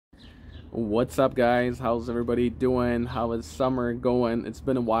What's up, guys? How's everybody doing? How is summer going? It's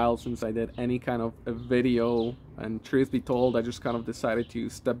been a while since I did any kind of a video, and truth be told, I just kind of decided to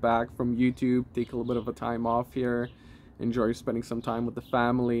step back from YouTube, take a little bit of a time off here, enjoy spending some time with the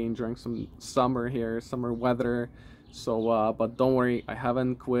family, enjoying some summer here, summer weather. But don't worry, I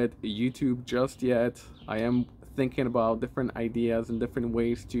haven't quit YouTube just yet. I am thinking about different ideas and different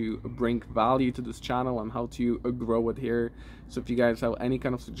ways to bring value to this channel and how to grow it here. So if you guys have any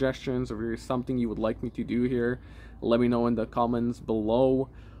kind of suggestions or if there's something you would like me to do here, let me know in the comments below.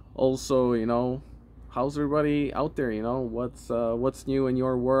 Also, how's everybody out there? What's new in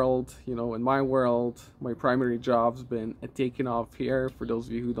your world? In my world, my primary job's been taking off here. For those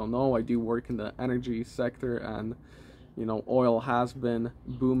of you who don't know, I do work in the energy sector, and oil has been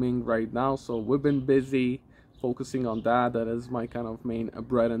booming right now, so we've been busy focusing on that. That is my kind of main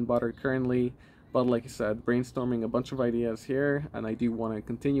bread and butter currently. But like I said, brainstorming a bunch of ideas here, and I do want to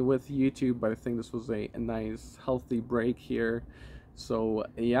continue with YouTube, but I think this was a nice healthy break here. So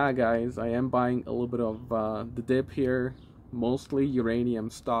yeah, guys, I am buying a little bit of the dip here, mostly uranium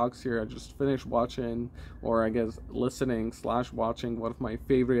stocks here. I just finished watching, or I guess listening slash watching, one of my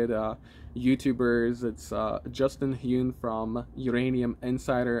favorite YouTubers. It's Justin Hune from Uranium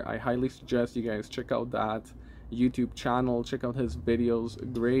Insider. I highly suggest you guys check out that YouTube channel, check out his videos.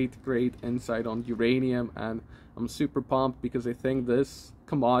 Great insight on uranium, and I'm super pumped because I think this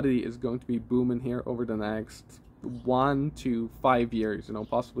commodity is going to be booming here over the next 1 to 5 years,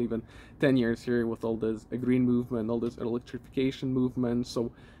 possibly even 10 years here with all this green movement, all this electrification movement.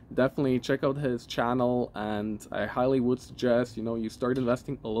 So definitely check out his channel, and I highly would suggest you start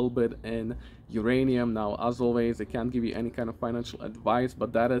investing a little bit in uranium. Now, as always, I can't give you any kind of financial advice,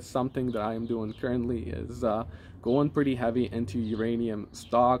 but that is something that I am doing currently, is going pretty heavy into uranium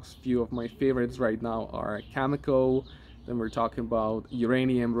stocks. Few of my favorites right now are Cameco, then we're talking about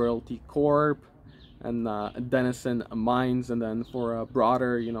Uranium Royalty Corp, and Denison Mines. And then for a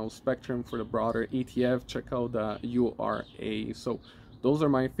broader spectrum, for the broader ETF, check out the URA. So those are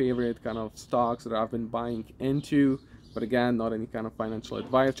my favorite kind of stocks that I've been buying into, but again, not any kind of financial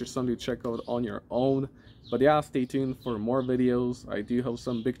advice, just something to check out on your own. But yeah, stay tuned for more videos. I do have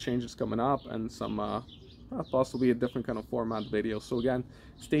some big changes coming up, and some possibly a different kind of format video. So again,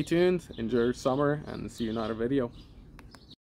 stay tuned, enjoy your summer, and see you in another video.